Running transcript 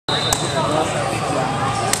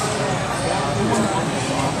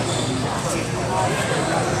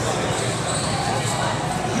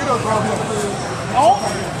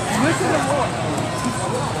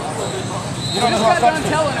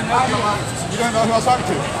don't know who I was talking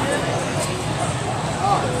to.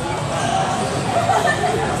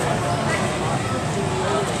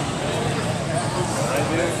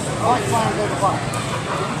 I like flying go to the box.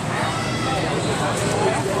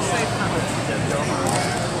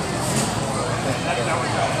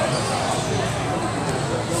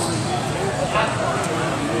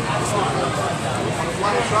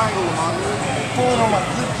 Flying a triangle, Lamonte. Pulling on my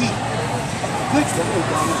good heat. Good stuff.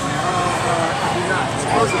 I do not.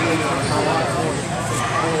 Supposedly, we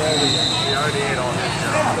already ate all that.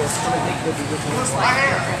 What's my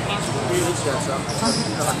hair? He's got something.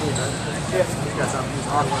 Yeah, he's got something. He's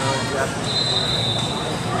on one of them.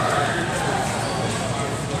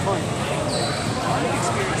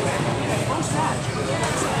 First match.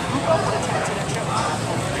 Lupo would have taken that show.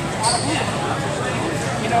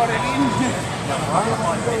 You know what I mean?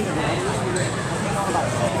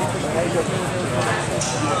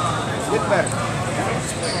 Get better.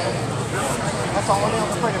 That's all I'm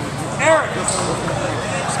afraid of. Eric!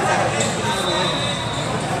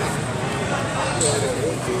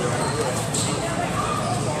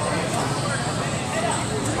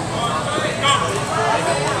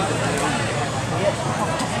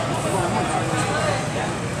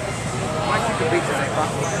 Mike, you can beat today,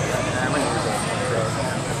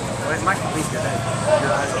 Mike can beat today.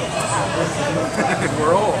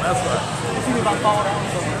 We're old, that's why. See if I fall down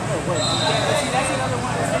somewhere. Yeah, see, that's another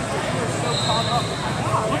one. You're so caught up.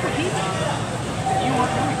 Wow, look what he did. You want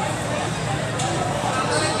to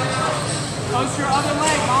post your other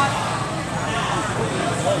leg, Mont.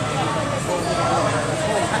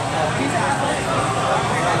 He's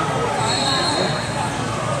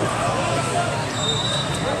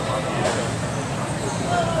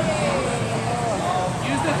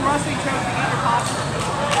use the thrusting choke to get your posture.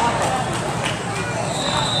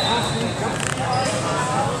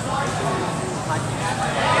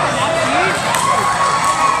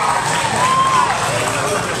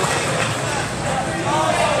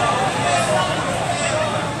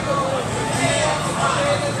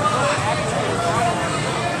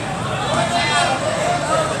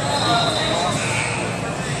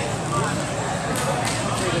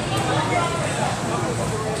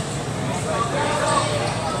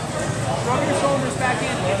 Throw your shoulders back in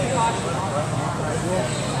and get your posture.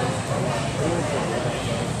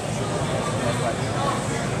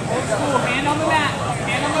 Old school, hand on the mat.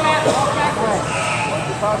 Hand on the mat, walk backwards.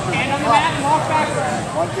 Hand on the mat and walk backwards.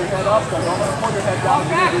 Once your head up, don't pull your head down.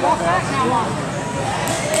 Walk back now, Mom.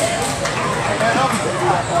 Head up, do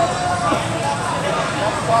that fast.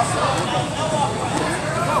 That's possible.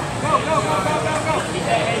 Go.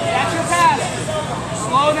 That's your pass.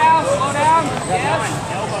 Slow down. Yes.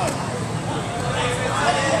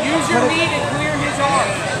 Use your knee to clear his arm.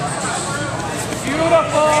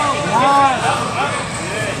 Beautiful. Nice.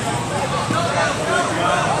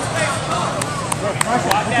 Put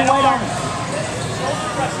your weight on me.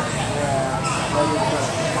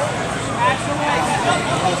 Max the leg.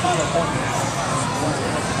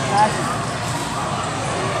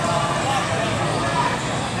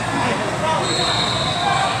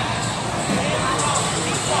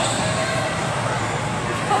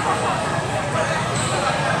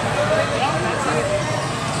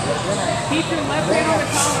 Keep your left hand on the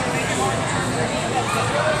collar and make it more.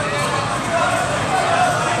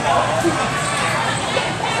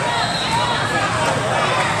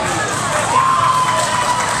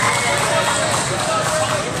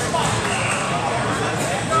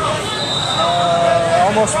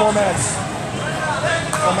 Almost 4 minutes.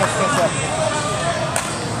 4 minutes, 10 seconds.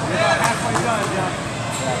 Halfway done, John.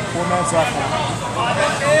 Yeah, 4 minutes left now.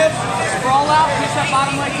 Sprawl out, push that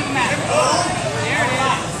bottom leg to the mat. There it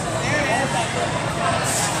is.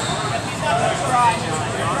 Try.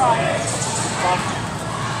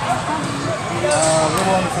 A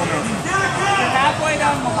little under 4 minutes. You're halfway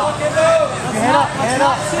down the block. Hand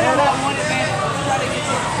up. Sit on that one advantage. Let's try to get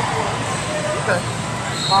you. Okay.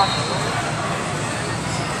 Watch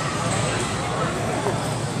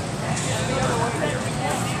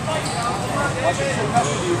it sit up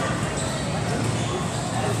with you.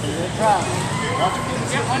 Good try. Watch it get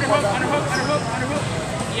Yep, underhook.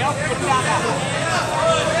 Yep, put it down now.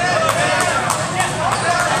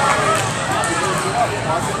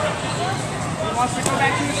 He wants to go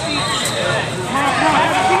back to his feet. Come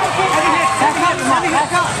on.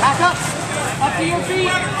 Back up. Up to your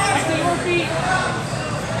feet.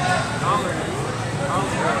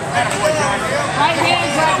 Right hand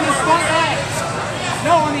grab his front leg.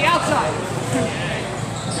 No, on the outside.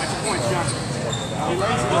 That's your point, John.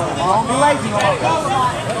 Don't be lazy.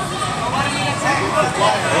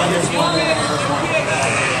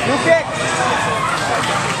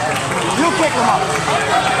 You kick. pick them up.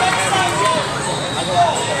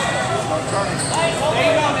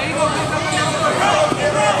 There you go.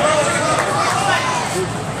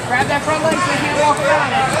 Grab that front leg so you can't walk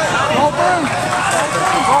around it. Roll through.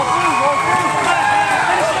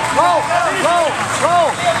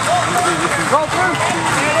 Roll through.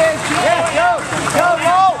 There it is. Yes, go,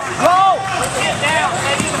 roll. Get down.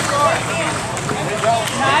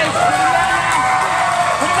 Nice.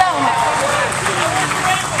 Put it down now.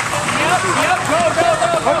 Yep, go.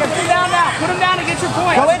 Okay, put him down now. Put him down and get your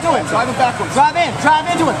point. Go into him. Drive him backwards. Drive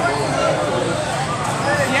into him.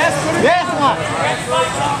 Yes, put him down. Come on. There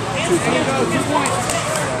you go, 2 points.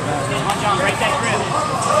 Come on, John, break that grip.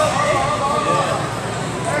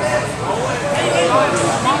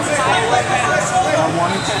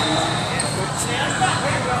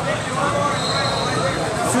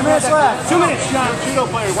 2 minutes left. 2 minutes, John. Judo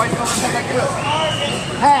player, white belt, take that grip.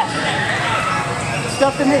 Half.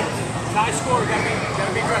 Stuff to me. High score,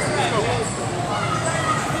 gotta be aggressive. Let's go.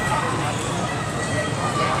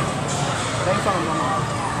 Thanks on him,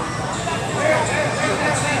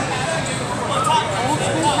 old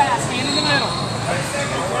school pass, hand in the middle.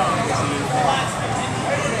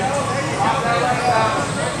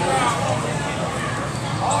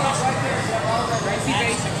 Crazy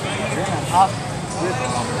basics right here. Up. Put him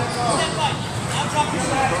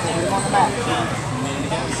on the mat.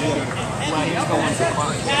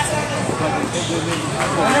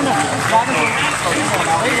 No.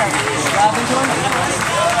 Drive into him.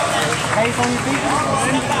 Pace on your feet.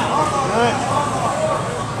 Good.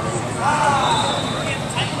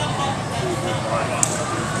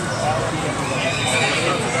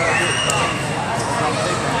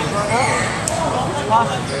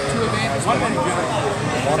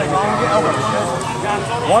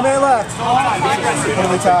 One minute left.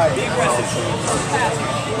 Really tied.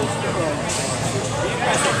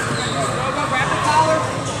 Go, grab the collar.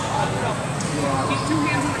 Keep 2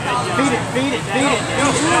 hands on the collar. Feed it. There you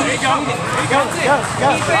go.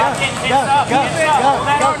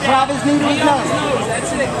 Go. Drive his knee to his nose.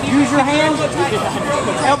 That's it. Use your hands.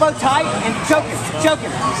 Elbow tight and choke him. Choke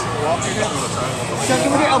him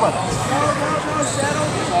with your elbow.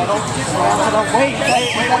 Wait.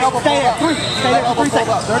 Stay there. 3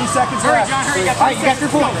 seconds. 30 seconds Hurry, left. John, hurry. All right, you got your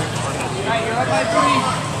point. All right, you're up by 3.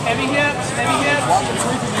 Heavy hips.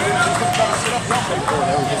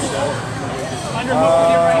 Underhook with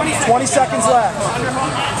your right. 20 seconds left.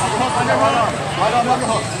 Underhook. Right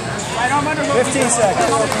arm underhook. 15 seconds.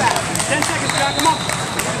 10 seconds, John. Come on.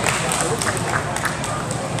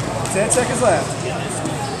 10 seconds left.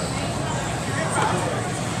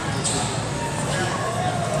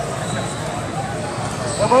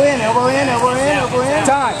 Elbow in.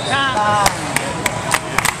 Time.